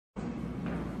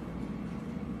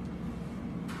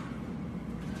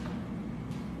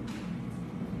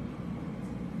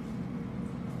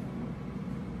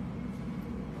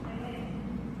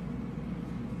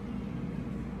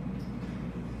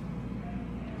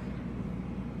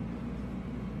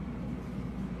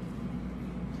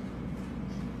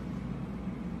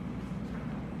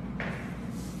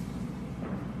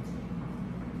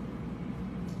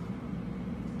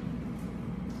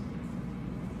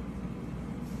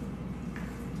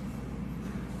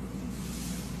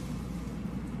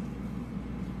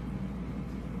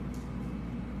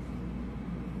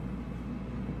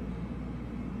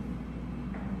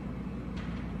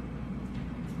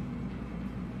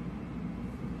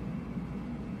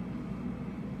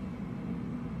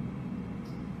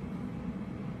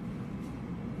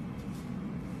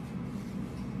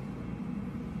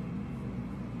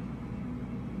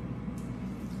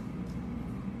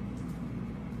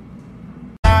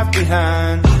left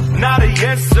behind. Not a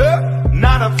yes sir,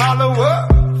 not a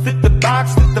follower. Fit the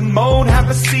box, fit the mold, have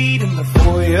a seat in the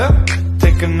foyer.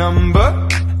 Take a number,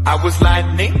 I was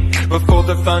lightning before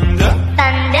the thunder.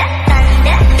 Thunder,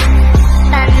 thunder,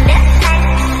 thunder,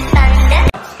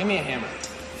 thunder. Give me a hammer.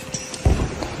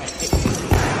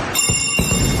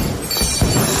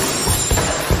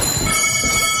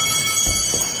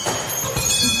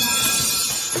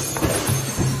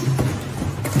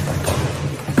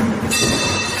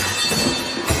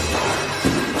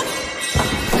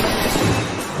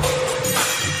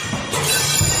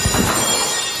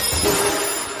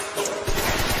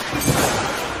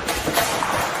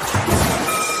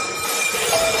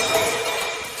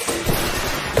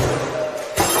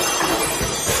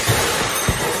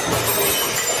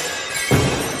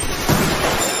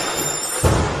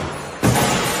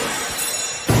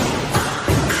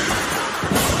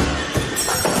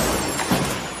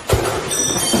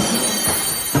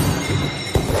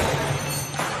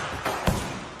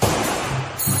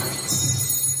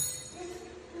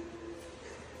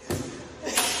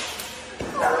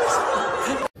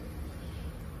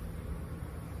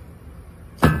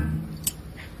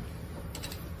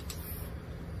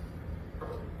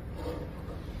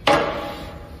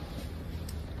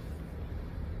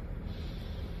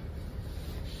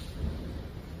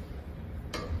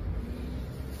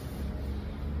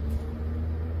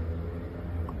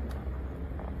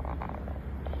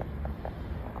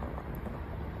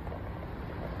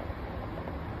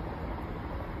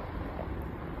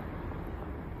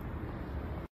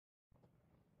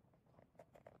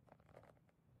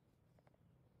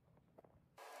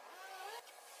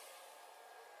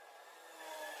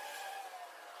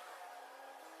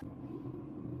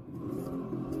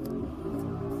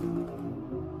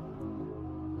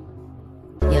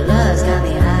 Your love's got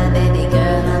me high, baby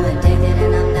girl, I'm addicted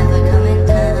and I'm never coming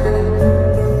down.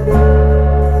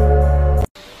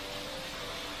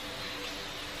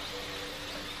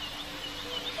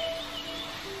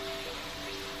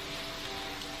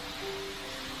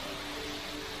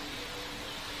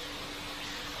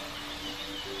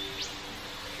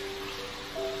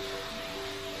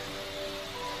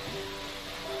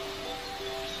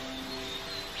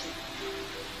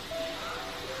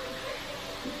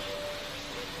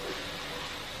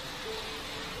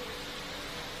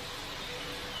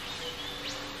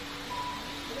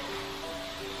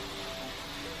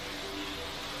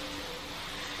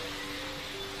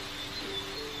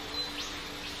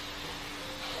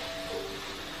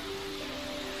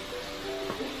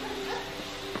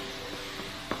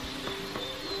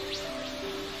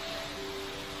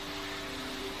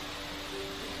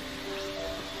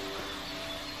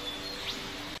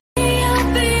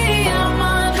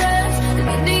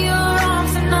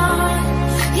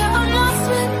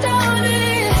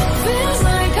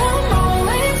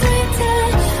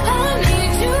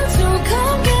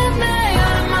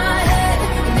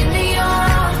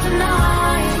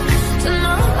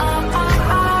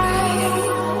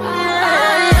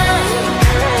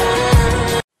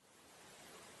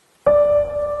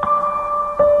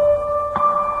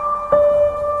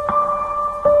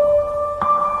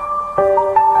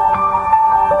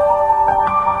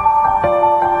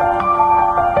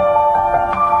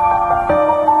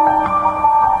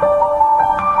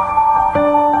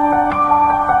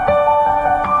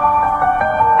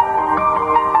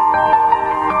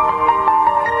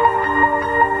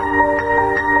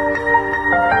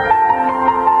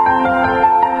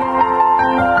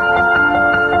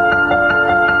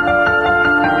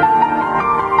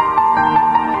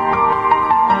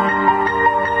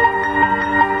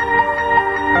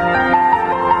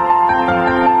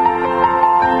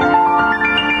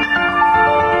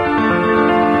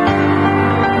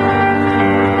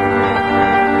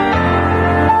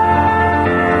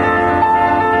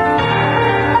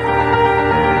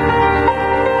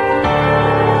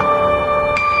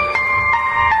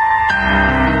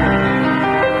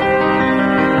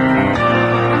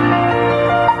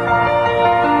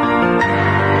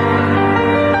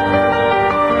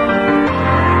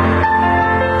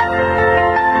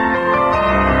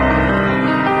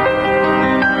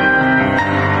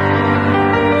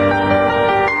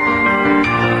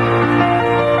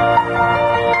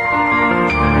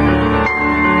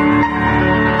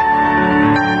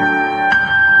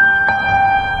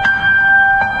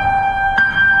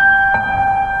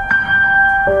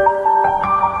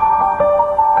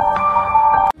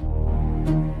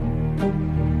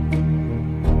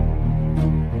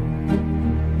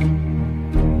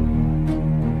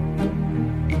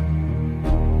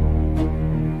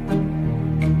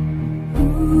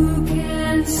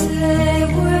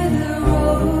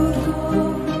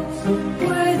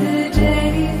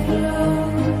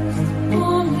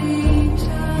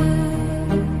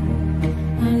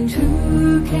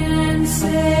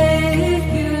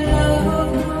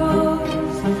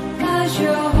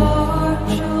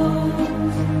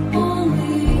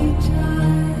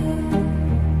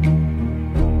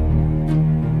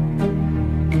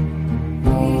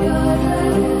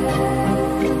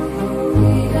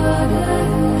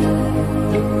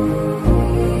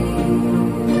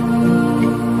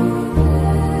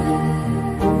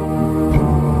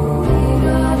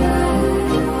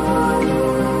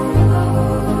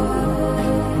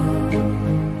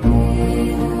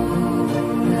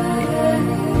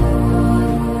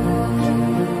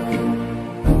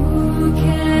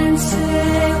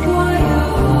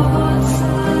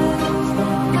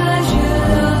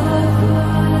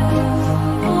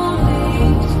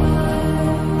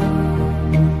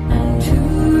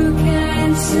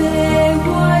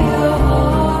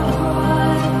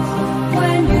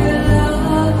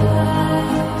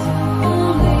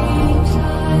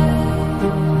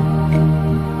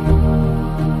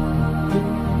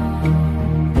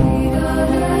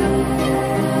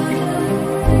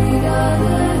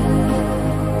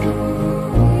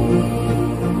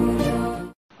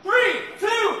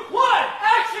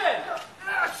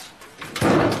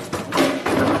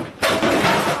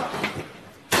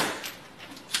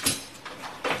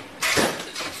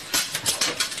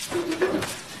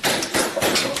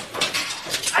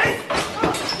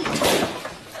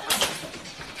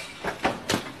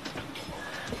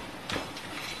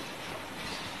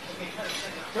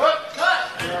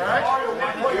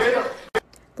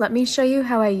 Let me show you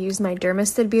how I used my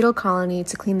dermestid beetle colony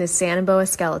to clean this sand boa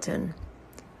skeleton.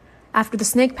 After the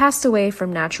snake passed away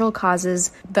from natural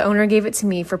causes, the owner gave it to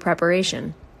me for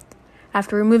preparation.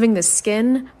 After removing the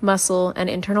skin, muscle, and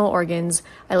internal organs,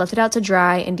 I left it out to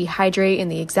dry and dehydrate in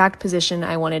the exact position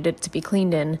I wanted it to be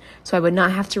cleaned in, so I would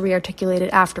not have to rearticulate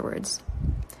it afterwards.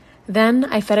 Then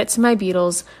I fed it to my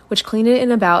beetles, which cleaned it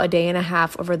in about a day and a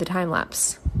half over the time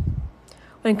lapse.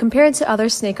 When compared to other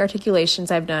snake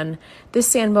articulations I've done, this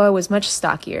sand boa was much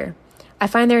stockier. I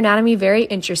find their anatomy very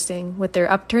interesting, with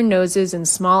their upturned noses and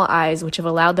small eyes which have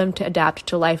allowed them to adapt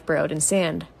to life burrowed in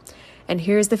sand. And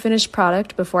here's the finished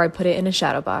product before I put it in a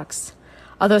shadow box.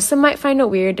 Although some might find it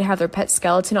weird to have their pet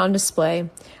skeleton on display,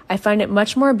 I find it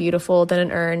much more beautiful than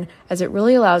an urn, as it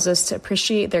really allows us to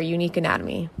appreciate their unique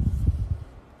anatomy.